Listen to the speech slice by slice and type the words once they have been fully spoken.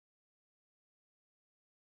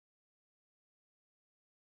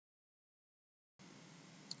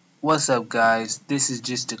What's up, guys? This is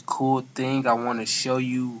just a cool thing I want to show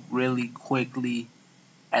you really quickly.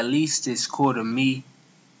 At least it's cool to me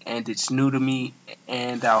and it's new to me,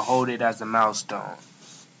 and I'll hold it as a milestone.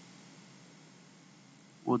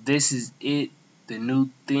 Well, this is it, the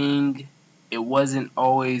new thing. It wasn't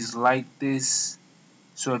always like this.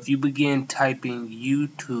 So if you begin typing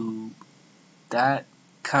youtube.com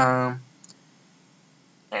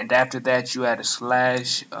and after that you add a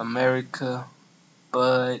slash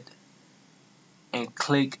Americabud and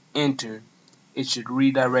click enter, it should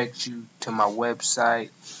redirect you to my website,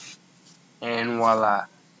 and voila.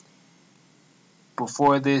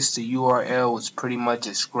 Before this, the URL was pretty much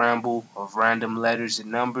a scramble of random letters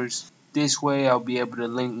and numbers. This way I'll be able to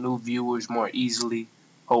link new viewers more easily,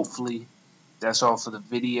 hopefully. That's all for the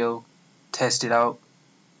video. Test it out.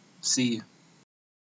 See you.